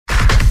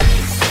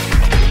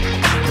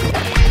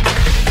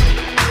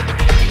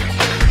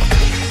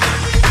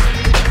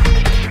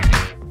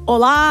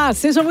Olá,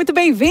 sejam muito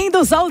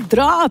bem-vindos ao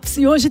Drops.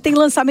 E hoje tem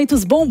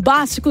lançamentos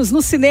bombásticos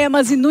nos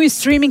cinemas e no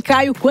streaming.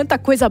 Caio, quanta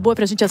coisa boa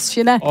pra gente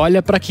assistir, né?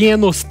 Olha, pra quem é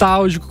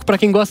nostálgico, pra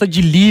quem gosta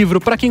de livro,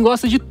 pra quem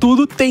gosta de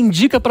tudo, tem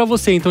dica pra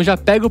você. Então já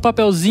pega o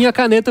papelzinho e a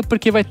caneta,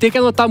 porque vai ter que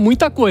anotar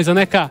muita coisa,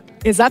 né, Ká?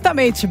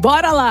 Exatamente,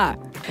 bora lá!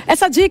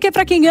 Essa dica é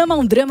para quem ama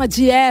um drama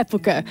de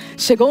época.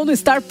 Chegou no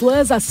Star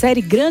Plus a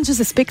série Grandes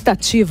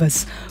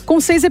Expectativas.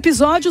 Com 6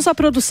 episódios, a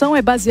produção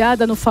é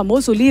baseada no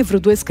famoso livro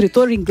do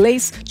escritor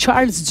inglês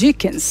Charles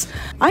Dickens.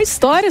 A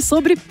história é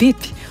sobre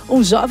Pip,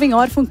 um jovem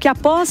órfão que,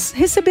 após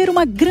receber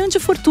uma grande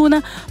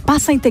fortuna,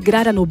 passa a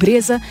integrar a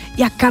nobreza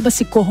e acaba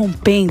se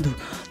corrompendo.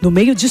 No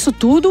meio disso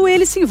tudo,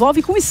 ele se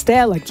envolve com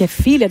Stella, que é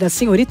filha da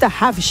senhorita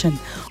Havisham,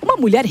 uma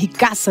mulher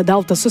ricaça da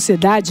alta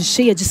sociedade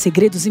cheia de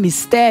segredos e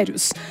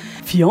mistérios.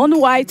 Fiona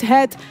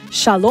Whitehead,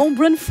 Shalom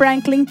Brun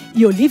Franklin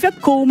e Olivia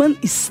Colman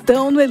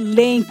estão no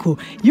elenco.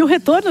 E o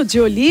retorno de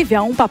Olivia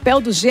a um papel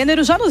do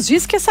gênero já nos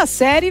diz que essa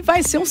série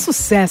vai ser um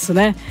sucesso,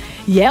 né?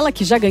 E ela,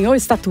 que já ganhou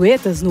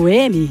estatuetas no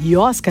Emmy e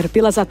Oscar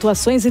pelas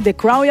atuações em The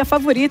Crown e A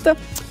Favorita,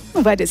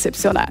 não vai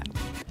decepcionar.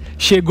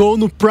 Chegou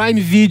no Prime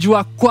Video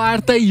a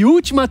 4ª e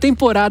última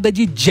temporada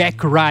de Jack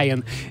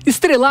Ryan.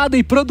 Estrelada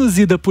e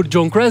produzida por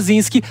John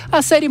Krasinski,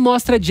 a série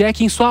mostra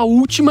Jack em sua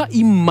última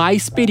e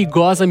mais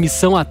perigosa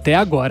missão até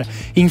agora: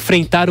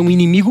 enfrentar um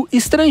inimigo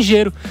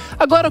estrangeiro.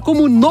 Agora,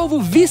 como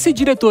novo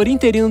vice-diretor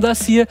interino da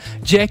CIA,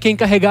 Jack é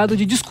encarregado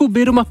de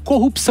descobrir uma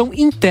corrupção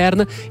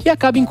interna e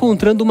acaba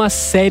encontrando uma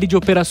série de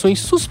operações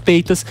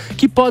suspeitas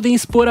que podem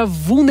expor a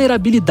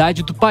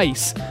vulnerabilidade do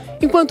país.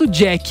 Enquanto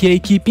Jack e a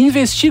equipe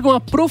investigam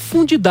a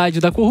profundidade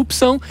da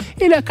corrupção,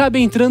 ele acaba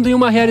entrando em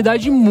uma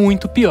realidade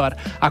muito pior: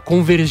 a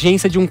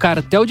convergência de um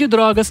cartel de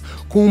drogas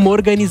com uma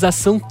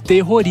organização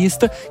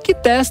terrorista que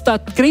testa a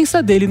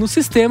crença dele no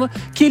sistema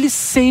que ele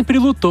sempre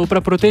lutou para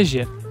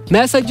proteger.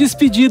 Nessa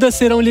despedida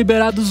serão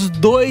liberados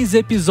 2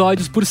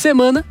 episódios por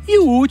semana e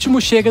o último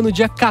chega no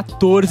dia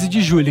 14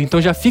 de julho,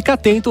 então já fica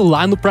atento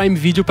lá no Prime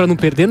Video para não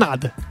perder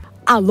nada.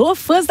 Alô,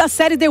 fãs da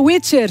série The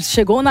Witcher!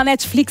 Chegou na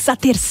Netflix a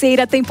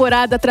 3ª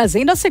temporada,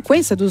 trazendo a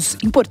sequência dos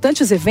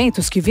importantes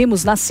eventos que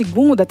vimos na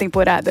 2ª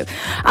temporada.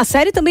 A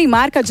série também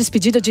marca a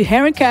despedida de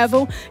Henry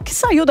Cavill, que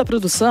saiu da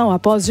produção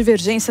após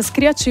divergências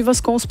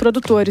criativas com os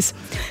produtores.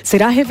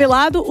 Será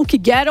revelado o que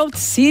Geralt,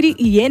 Ciri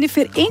e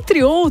Yennefer,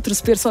 entre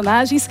outros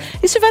personagens,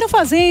 estiveram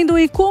fazendo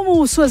e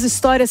como suas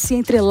histórias se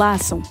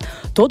entrelaçam.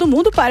 Todo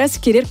mundo parece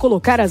querer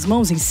colocar as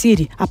mãos em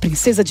Ciri, a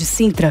princesa de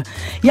Sintra.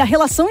 E a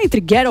relação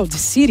entre Geralt e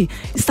Ciri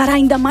estará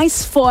ainda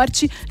mais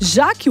forte,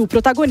 já que o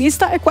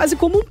protagonista é quase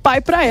como um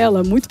pai para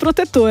ela, muito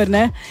protetor,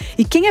 né?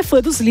 E quem é fã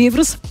dos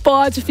livros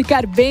pode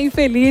ficar bem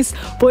feliz,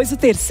 pois o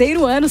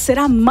 3º ano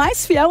será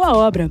mais fiel à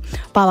obra.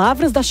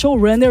 Palavras da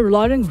showrunner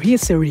Lauren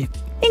Rissery.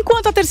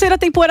 Enquanto a 3ª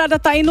temporada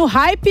tá aí no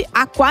hype,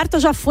 a 4ª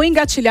já foi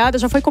engatilhada,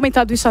 já foi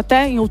comentado isso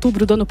até em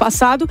outubro do ano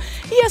passado.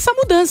 E essa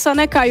mudança,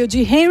 né, Caio,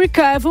 de Henry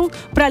Cavill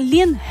para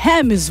Liam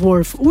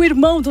Hemsworth, o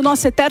irmão do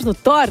nosso eterno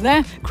Thor,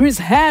 né, Chris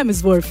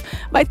Hemsworth.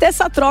 Vai ter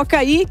essa troca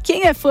aí,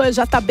 quem é fã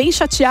já tá bem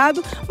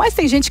chateado, mas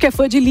tem gente que é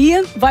fã de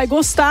Liam, vai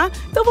gostar.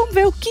 Então vamos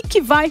ver o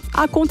que vai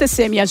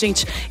acontecer, minha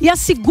gente. E a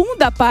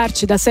 2ª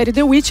parte da série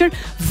The Witcher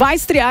vai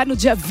estrear no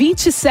dia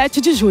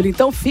 27 de julho.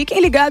 Então fiquem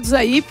ligados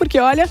aí, porque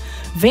olha,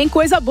 vem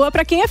coisa boa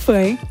pra quem é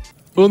fã, hein?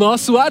 O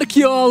nosso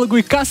arqueólogo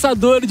e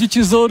caçador de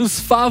tesouros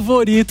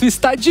favorito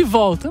está de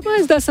volta,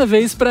 mas dessa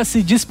vez para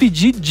se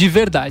despedir de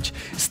verdade.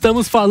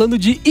 Estamos falando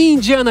de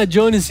Indiana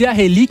Jones e a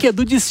Relíquia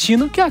do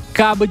Destino, que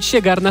acaba de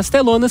chegar nas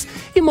telonas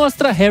e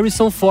mostra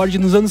Harrison Ford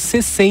nos anos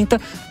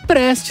 60,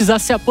 prestes a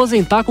se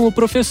aposentar como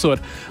professor.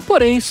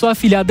 Porém, sua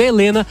afilhada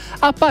Helena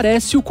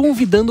aparece o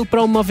convidando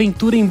para uma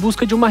aventura em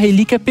busca de uma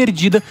relíquia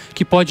perdida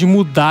que pode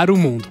mudar o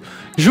mundo.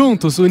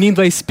 Juntos, unindo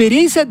a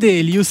experiência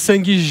dele e o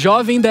sangue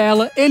jovem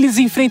dela, eles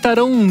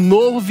enfrentarão um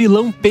novo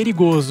vilão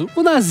perigoso,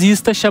 o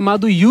nazista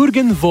chamado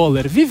Jürgen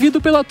Voller, vivido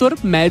pelo ator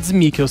Mads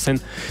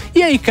Mikkelsen.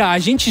 E aí, Ká, a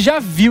gente já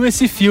viu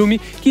esse filme,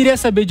 queria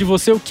saber de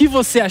você o que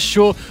você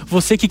achou,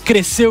 você que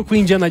cresceu com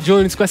Indiana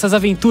Jones, com essas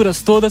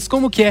aventuras todas,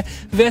 como que é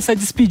ver essa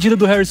despedida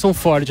do Harrison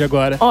Ford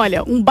agora?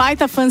 Olha, um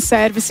baita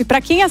fanservice. Pra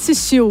quem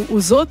assistiu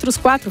os outros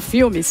 4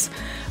 filmes,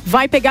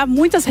 vai pegar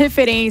muitas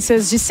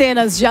referências de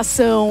cenas de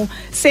ação,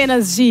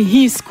 cenas de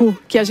risco,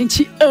 que a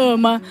gente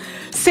ama,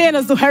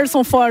 cenas do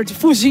Harrison Ford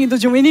fugindo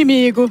de um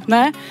inimigo,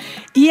 né?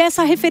 E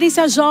essa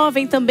referência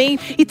jovem também.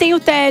 E tem o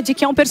Ted,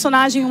 que é um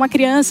personagem, uma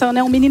criança,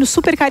 né? Um menino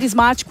super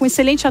carismático, um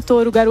excelente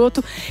ator, o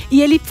garoto. E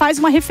ele faz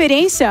uma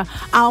referência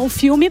ao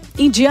filme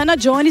Indiana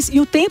Jones e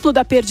o Templo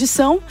da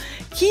Perdição,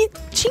 que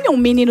tinha um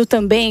menino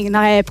também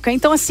na época.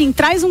 Então, assim,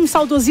 traz um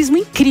saudosismo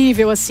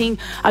incrível, assim.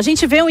 A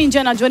gente vê o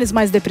Indiana Jones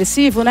mais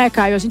depressivo, né,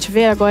 Caio? A gente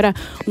vê agora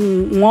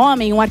um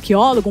homem, um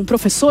arqueólogo, um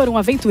professor, um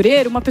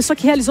aventureiro, uma pessoa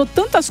que realizou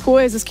tantas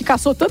coisas, que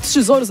caçou tantos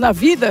tesouros na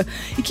vida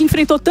e que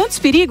enfrentou tantos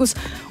perigos.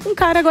 Um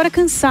cara agora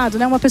cansado,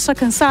 né? Uma pessoa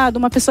cansada,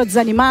 uma pessoa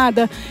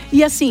desanimada.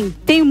 E assim,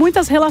 tem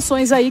muitas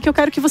relações aí que eu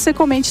quero que você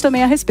comente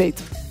também a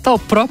respeito. tá o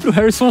próprio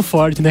Harrison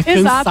Ford, né?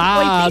 Exato,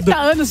 Cansado. 80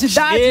 anos de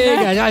idade,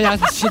 Chega, né?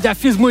 já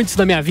fiz muito isso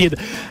na minha vida.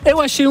 Eu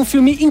achei um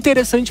filme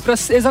interessante pra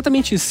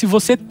exatamente isso. Se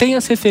você tem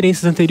as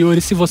referências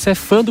anteriores, se você é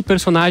fã do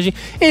personagem,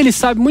 ele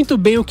sabe muito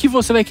bem o que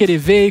você vai querer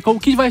ver e o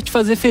que vai te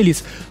fazer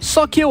feliz.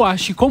 Só que eu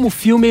acho que como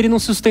filme ele não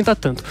se sustenta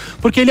tanto.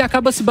 Porque ele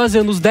acaba se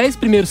baseando nos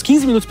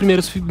 15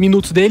 primeiros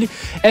minutos dele,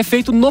 é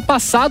feito no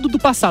passado do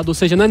passado. Ou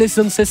seja, não é nesses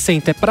anos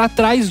 60, é pra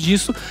trás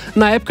disso,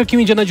 na época que o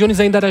Indiana Jones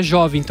ainda era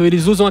jovem. Então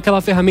eles usam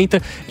aquela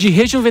ferramenta de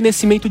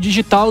rejuvenescimento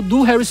digital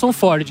do Harrison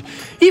Ford.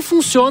 E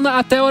funciona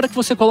até a hora que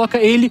você coloca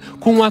ele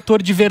com um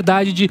ator de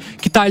verdade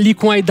que tá ali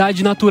com a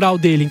idade natural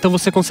dele. Então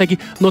você consegue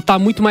notar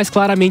muito mais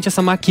claramente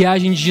essa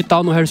maquiagem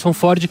digital no Harrison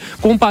Ford,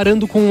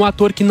 comparando com um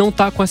ator que não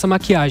tá com essa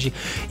maquiagem.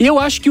 E eu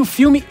acho que o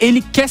filme,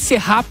 ele quer ser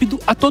rápido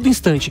a todo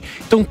instante.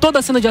 Então toda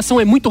a cena de ação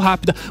é muito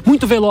rápida,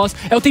 muito veloz,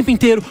 é o tempo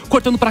inteiro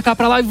cortando pra cá,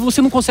 pra lá, e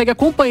você não consegue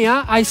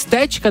acompanhar a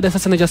estética dessa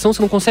cena de ação,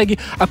 você não consegue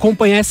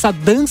acompanhar essa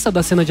dança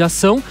da cena de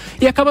ação,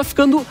 e acaba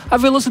ficando a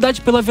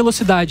velocidade pela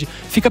velocidade.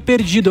 Fica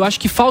perdido. Eu acho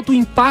que falta o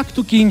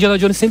impacto que Indiana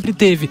Jones sempre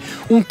teve.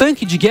 Um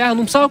tanque de guerra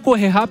não precisava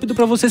correr rápido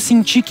pra você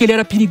sentir que ele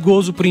era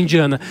perigoso pro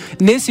Indiana.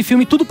 Nesse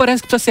filme, tudo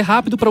parece que precisa ser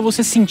rápido pra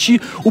você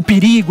sentir o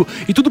perigo,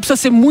 e tudo precisa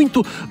ser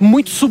muito,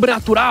 muito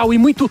sobrenatural e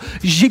muito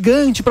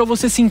gigante pra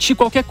você sentir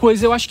qualquer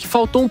coisa. Eu acho que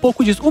faltou um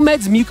pouco disso. O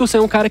Mads Mikkelsen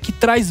é um cara que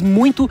traz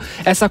muito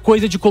essa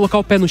coisa de colocar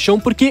o pé no chão,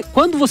 porque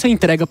quando você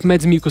entrega pro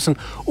Mads Mikkelsen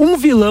um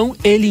vilão,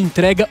 ele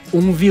entrega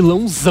um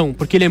vilãozão,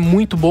 porque ele é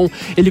muito bom,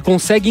 ele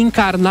consegue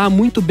encarnar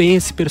muito bem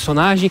esse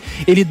personagem,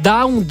 ele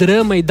dá um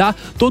drama e dá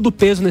todo o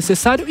peso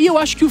necessário. E eu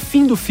acho que o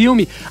fim do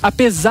filme,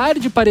 apesar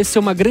de parecer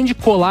uma grande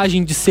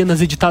colagem de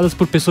cenas editadas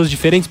por pessoas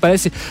diferentes,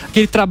 parece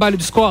aquele trabalho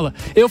de escola,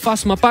 eu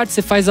faço uma parte,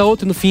 você faz a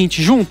outra e no fim a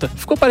gente junta,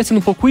 ficou parecendo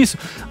um pouco isso,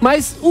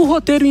 mas o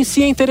roteiro em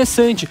si é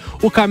interessante,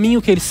 o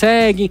caminho que eles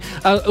seguem,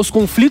 os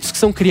conflitos que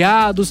são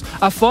criados,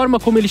 a forma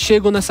como eles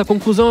chegam nessa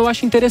conclusão, eu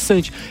acho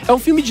interessante. É um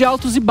filme de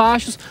altos e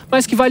baixos,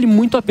 mas que vale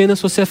muito a pena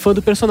se você é fã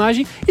do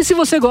personagem, e se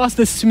você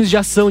gosta desses filmes de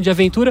ação, de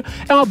aventura,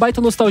 é uma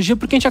baita nostalgia,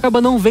 porque a gente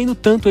acaba não vendo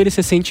tanto eles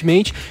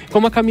recentemente.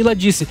 Como a Camila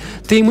disse,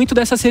 tem muito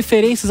dessas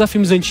referências a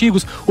filmes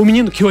antigos. O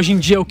menino, que hoje em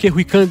dia é o Ke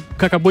Huy Quan,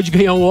 que acabou de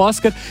ganhar um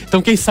Oscar,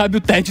 então quem sabe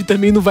o Ted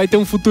também não vai ter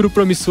um futuro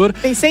promissor.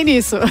 Pensei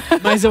nisso.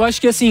 Mas eu acho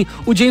que assim,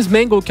 o James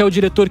Mangold, que é o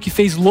diretor que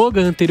fez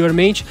Logan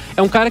anteriormente,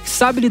 é um cara que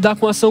sabe lidar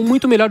com a ação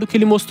muito melhor do que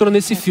ele mostrou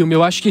nesse filme.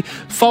 Eu acho que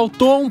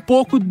faltou um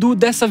pouco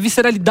dessa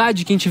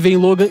visceralidade que a gente vê em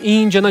Logan e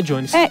em Indiana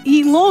Jones.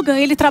 E em Logan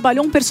ele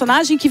trabalhou um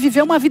personagem que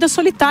viveu uma vida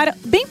solitária,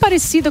 bem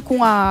parecida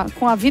com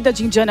a vida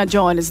de Indiana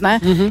Jones, né?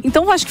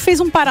 Então eu acho que fez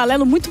um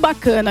paralelo muito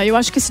bacana. Eu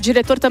acho que esse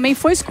diretor também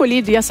foi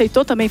escolhido e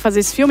aceitou também fazer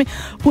esse filme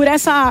por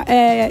essa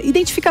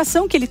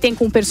identificação que ele tem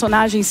com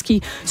personagens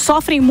que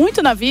sofrem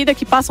muito na vida,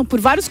 que passam por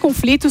vários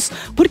conflitos,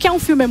 porque é um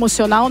filme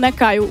emocional, né,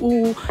 Caio?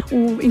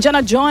 O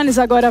Indiana Jones,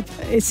 agora,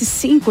 esse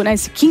 5, né?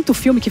 Esse quinto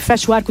filme que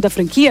fecha o arco da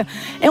franquia,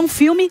 é um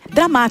filme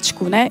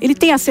dramático, né? Ele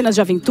tem as cenas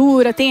de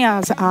aventura, tem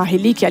a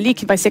relíquia ali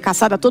que vai ser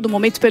caçada a todo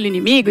momento pelo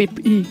inimigo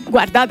e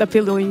guardada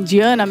pelo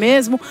Indiana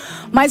mesmo,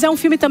 mas é um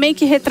filme também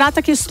que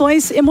retrata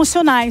questões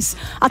emocionais,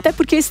 até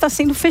porque está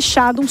sendo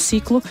fechado um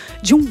ciclo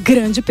de um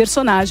grande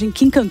personagem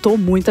que encantou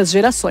muitas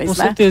gerações, Com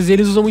certeza,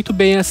 eles usam muito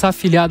bem essa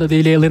afilhada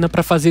dele, a Helena,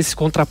 para fazer esse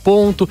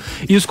contraponto,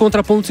 e os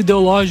contrapontos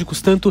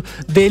ideológicos, tanto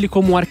dele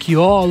como um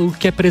arqueólogo, que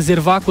quer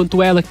preservar,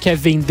 quanto ela quer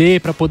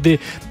vender para poder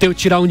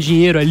tirar um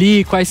dinheiro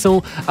ali, quais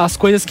são as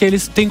coisas que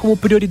eles têm como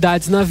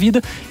prioridades na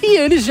vida, e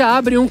eles já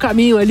abrem um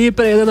caminho ali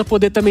pra Helena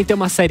poder também ter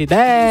uma série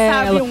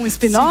dela, sabe, um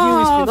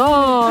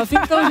spin-off.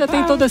 Então já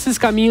tem todos esses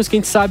caminhos que a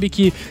gente sabe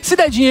que, se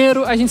der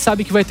dinheiro, a gente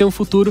sabe que vai ter um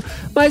futuro,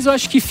 mas eu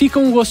acho que fica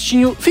um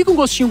gostinho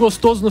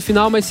gostoso no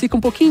final, mas fica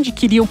um pouquinho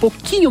queria um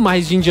pouquinho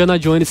mais de Indiana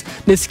Jones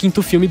nesse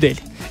quinto filme dele.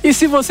 E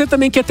se você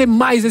também quer ter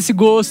mais esse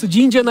gosto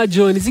de Indiana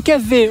Jones e quer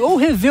ver ou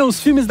rever os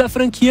filmes da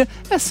franquia,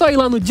 é só ir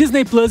lá no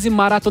Disney Plus e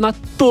maratonar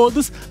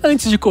todos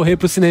antes de correr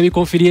pro cinema e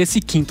conferir esse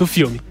quinto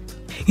filme.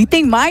 E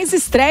tem mais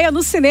estreia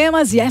nos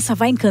cinemas, e essa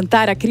vai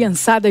encantar a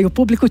criançada e o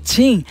público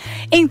teen.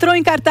 Entrou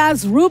em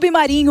cartaz Ruby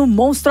Marinho,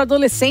 Monstro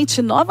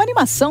Adolescente, nova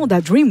animação da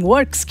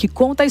DreamWorks, que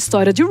conta a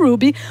história de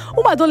Ruby,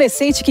 uma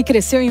adolescente que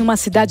cresceu em uma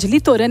cidade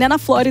litorânea na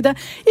Flórida,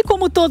 e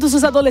como todos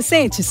os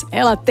adolescentes,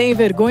 ela tem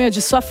vergonha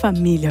de sua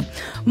família.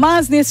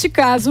 Mas neste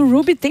caso,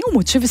 Ruby tem um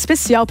motivo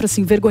especial para se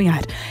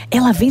envergonhar.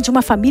 Ela vem de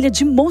uma família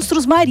de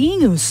monstros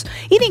marinhos,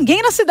 e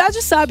ninguém na cidade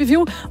sabe,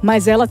 viu?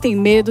 Mas ela tem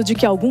medo de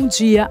que algum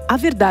dia a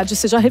verdade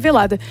seja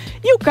revelada.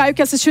 E o Caio,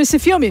 que assistiu esse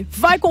filme,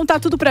 vai contar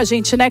tudo pra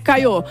gente, né,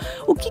 Caio?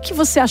 O que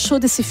você achou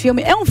desse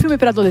filme? É um filme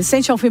pra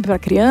adolescente? É um filme pra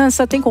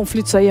criança? Tem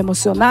conflitos aí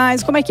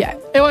emocionais? Como é que é?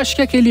 Eu acho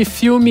que é aquele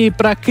filme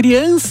pra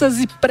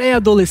crianças e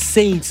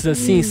pré-adolescentes,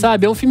 assim,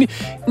 sabe? É um filme,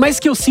 mas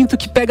que eu sinto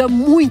que pega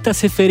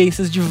muitas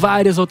referências de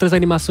várias outras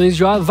animações,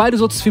 de vários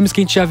outros filmes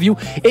que a gente já viu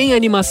em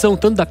animação,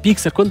 tanto da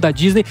Pixar quanto da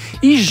Disney,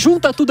 e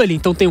junta tudo ali.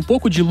 Então tem um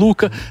pouco de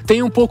Luca,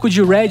 tem um pouco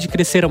de Red,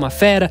 Crescer é uma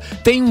Fera,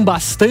 tem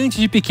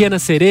bastante de Pequena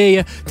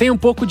Sereia, tem um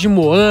pouco de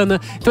Moana.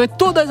 Então é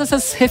todas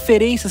essas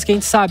referências que a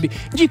gente sabe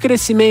de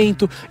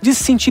crescimento, de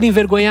se sentir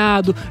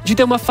envergonhado, de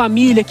ter uma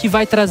família que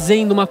vai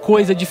trazendo uma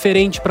coisa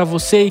diferente pra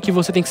você e que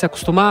você tem que se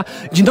acostumar,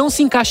 de não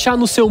se encaixar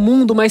no seu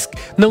mundo, mas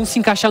não se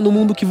encaixar no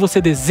mundo que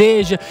você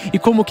deseja, e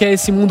como que é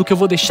esse mundo que eu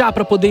vou deixar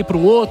pra poder ir pra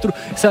um outro,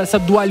 essa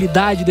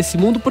dualidade desse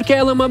mundo, porque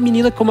ela é uma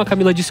menina, como a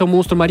Camila disse, é um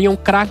monstro marinho, é um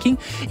kraken,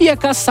 e é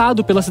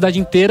caçado pela cidade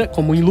inteira,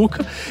 como em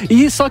Luca,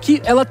 e só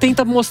que ela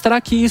tenta mostrar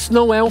que isso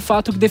não é um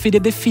fato que deveria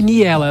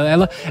definir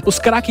ela. Os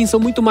krakens são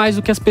muito mais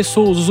do que as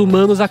pessoas, os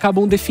humanos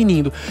acabam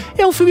definindo.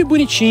 É um filme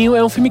bonitinho,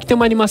 é um filme que tem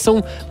uma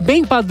animação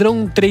bem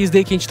padrão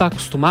 3D que a gente tá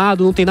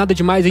acostumado, não tem nada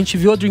demais. A gente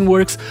viu a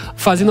DreamWorks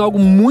fazendo algo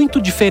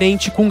muito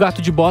diferente com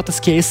Gato de Botas,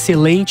 que é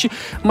excelente,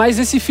 mas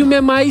esse filme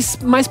é mais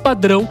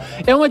padrão.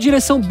 É uma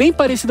direção bem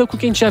parecida com o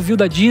que a gente já viu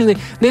da Disney,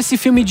 nesse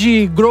filme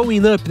de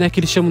Growing Up, né, que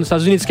eles chamam nos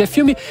Estados Unidos, que é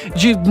filme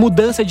de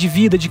mudança de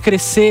vida, de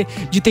crescer,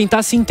 de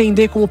tentar se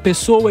entender como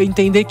pessoa,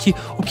 entender que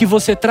o que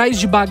você traz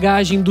de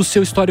bagagem do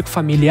seu histórico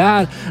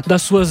familiar,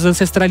 das suas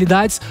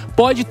ancestralidades,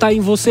 pode estar em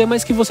você,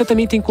 mas que você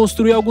também tem que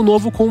construir algo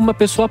novo como uma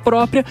pessoa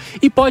própria,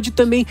 e pode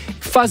também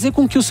fazer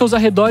com que os seus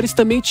arredores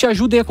também te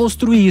ajudem a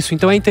construir isso.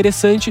 Então é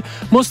interessante,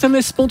 mostrando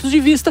esses pontos de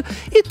vista,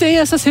 e tem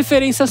essas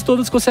referências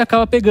todas que você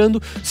acaba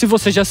pegando. Se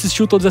você já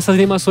assistiu todas essas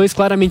animações,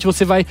 claramente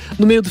você vai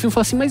no meio do filme e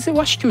fala assim, mas eu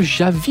acho que eu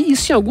já vi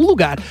isso em algum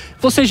lugar.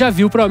 Você já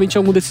viu provavelmente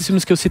algum desses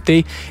filmes que eu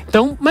citei.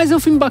 Então, mas é um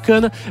filme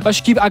bacana. Eu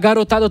acho que a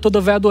garotada toda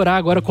vai adorar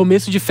agora,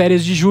 começo de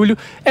férias de julho.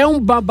 É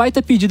uma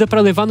baita pedida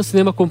pra levar no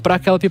cinema, comprar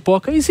aquela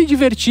pipoca e se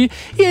divertir.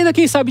 E ainda,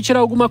 quem sabe, tirar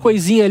alguma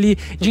coisinha ali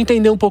de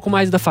entender um pouco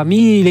mais da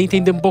família,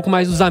 entender um pouco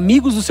mais dos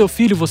amigos do seu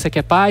filho, você que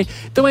é pai.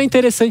 Então é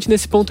interessante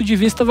nesse ponto de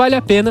vista, vale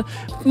a pena.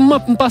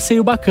 Um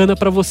passeio bacana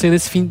pra você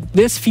nesse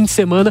fim de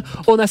semana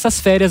ou nessas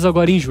férias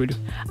agora em julho.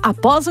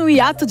 Após um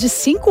hiato de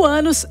 5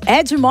 anos,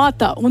 Ed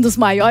Motta, um dos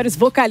maiores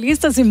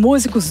vocalistas e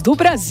músicos do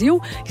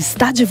Brasil,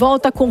 está de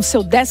volta com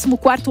seu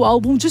 14º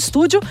álbum de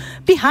estúdio,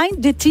 Behind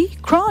the Tea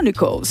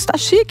Chronicles. Tá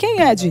chique,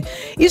 hein, Ed?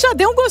 E já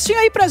deu um gostinho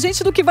aí pra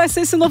gente do que vai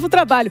ser esse novo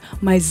trabalho,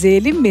 mas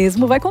ele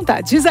mesmo vai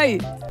contar. Diz aí.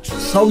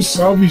 Salve,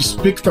 salve,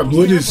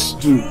 espectadores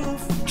do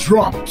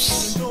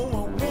Drops.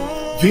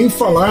 Venho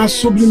falar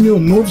sobre o meu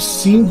novo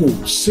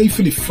single,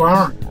 Safely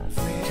Far,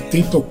 que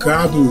tem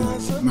tocado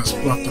nas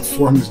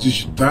plataformas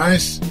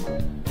digitais.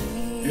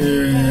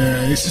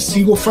 Esse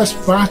single faz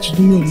parte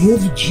do meu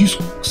novo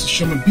disco, que se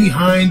chama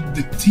Behind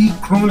the Tea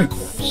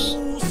Chronicles,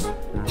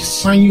 que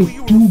sai em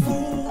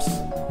outubro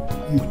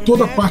em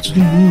toda parte do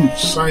mundo.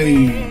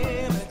 Sai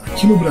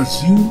aqui no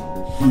Brasil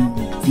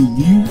no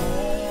vinil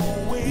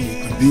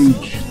e também no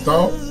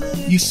digital,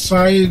 e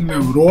sai na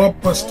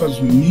Europa, Estados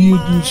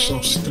Unidos,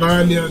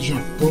 Austrália,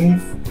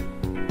 Japão,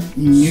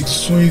 em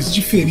edições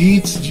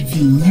diferentes de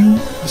vinil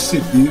e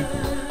CD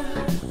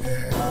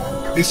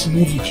desse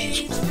novo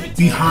disco,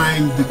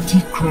 Behind the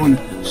Tea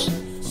Chronicles.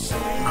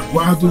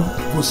 Aguardo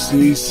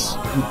vocês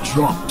no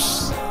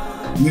Drops,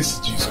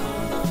 nesse disco.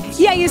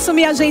 E é isso,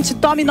 minha gente.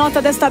 Tome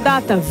nota desta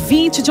data.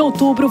 20 de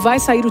outubro vai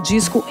sair o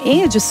disco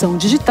em edição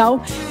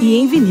digital e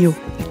em vinil.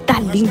 Tá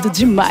lindo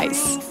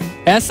demais.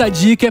 Essa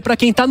dica é para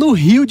quem tá no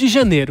Rio de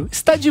Janeiro.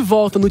 Está de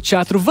volta no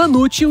Teatro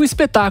Vanucci o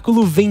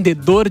espetáculo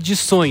Vendedor de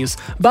Sonhos,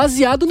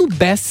 baseado no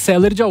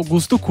best-seller de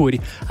Augusto Cury.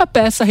 A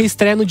peça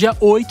reestreia no dia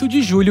 8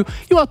 de julho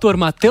e o ator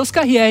Matheus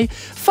Carriere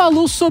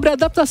falou sobre a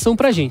adaptação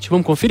pra gente.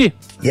 Vamos conferir?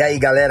 E aí,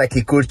 galera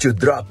que curte o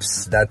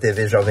Drops da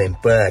TV Jovem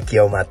Pan, aqui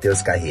é o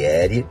Matheus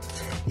Carriere.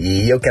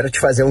 E eu quero te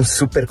fazer um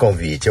super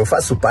convite. Eu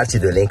faço parte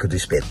do elenco do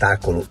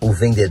espetáculo O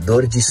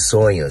Vendedor de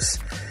Sonhos,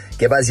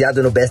 que é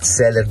baseado no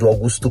best-seller do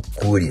Augusto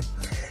Cury.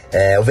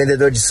 O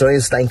Vendedor de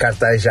Sonhos está em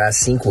cartaz já há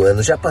 5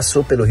 anos, já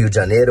passou pelo Rio de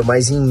Janeiro,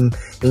 mas em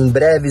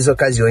breves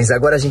ocasiões.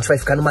 Agora a gente vai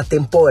ficar numa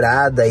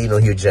temporada aí no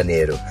Rio de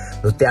Janeiro,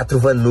 no Teatro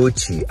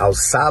Vanucci,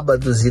 aos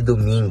sábados e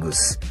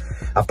domingos,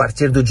 a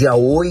partir do dia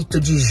 8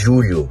 de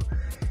julho.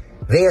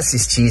 Vem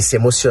assistir, se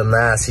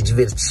emocionar, se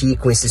divertir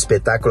com esse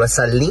espetáculo,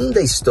 essa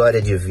linda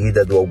história de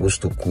vida do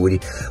Augusto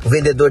Cury. O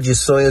Vendedor de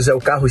Sonhos é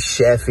o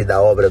carro-chefe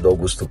da obra do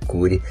Augusto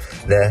Cury,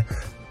 né?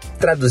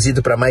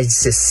 Traduzido para mais de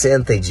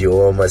 60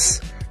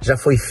 idiomas, já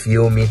foi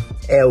filme,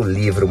 é o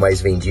livro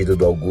mais vendido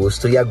do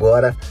Augusto, e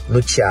agora no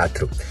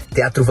teatro.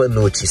 Teatro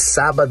Vanucci,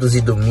 sábados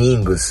e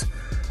domingos.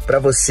 Para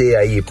você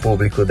aí,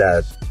 público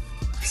da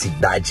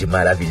cidade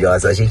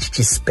maravilhosa, a gente te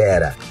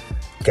espera.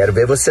 Quero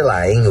ver você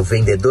lá, hein? O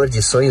Vendedor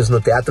de Sonhos no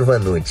Teatro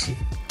Vanucci.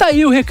 Tá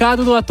aí o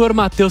recado do ator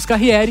Matheus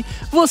Carriere.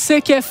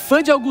 Você que é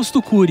fã de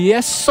Augusto Cury,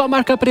 é só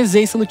marcar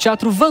presença no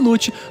Teatro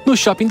Vanucci, no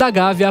Shopping da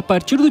Gávea, a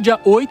partir do dia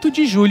 8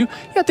 de julho,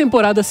 e a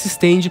temporada se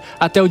estende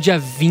até o dia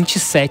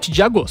 27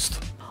 de agosto.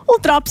 O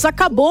Drops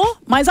acabou,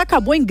 mas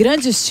acabou em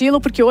grande estilo,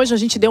 porque hoje a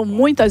gente deu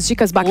muitas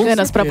dicas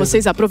bacanas para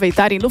vocês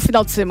aproveitarem no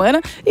final de semana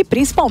e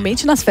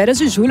principalmente nas férias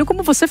de julho,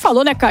 como você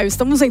falou, né, Caio?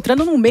 Estamos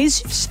entrando num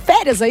mês de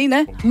férias aí,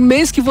 né? Um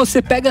mês que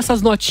você pega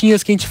essas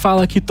notinhas que a gente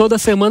fala aqui toda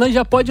semana e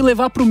já pode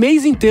levar pro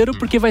mês inteiro,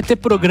 porque vai ter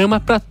programa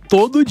para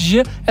todo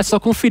dia. É só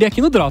conferir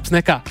aqui no Drops,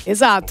 né, Cá?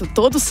 Exato.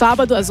 Todo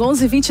sábado às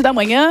 11h20 da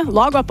manhã,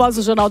 logo após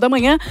o Jornal da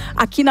Manhã,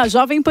 aqui na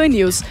Jovem Pan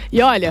News.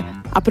 E olha,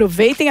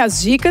 aproveitem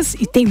as dicas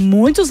e tem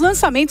muitos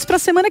lançamentos para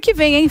semana que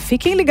vem, hein?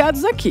 Fiquem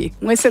ligados aqui.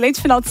 Um excelente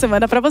final de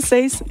semana para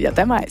vocês e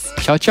até mais.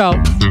 Tchau, tchau.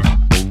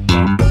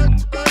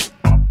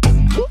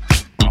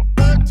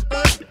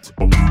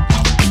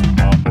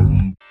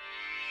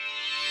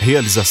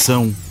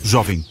 Realização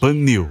Jovem Pan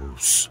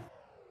News.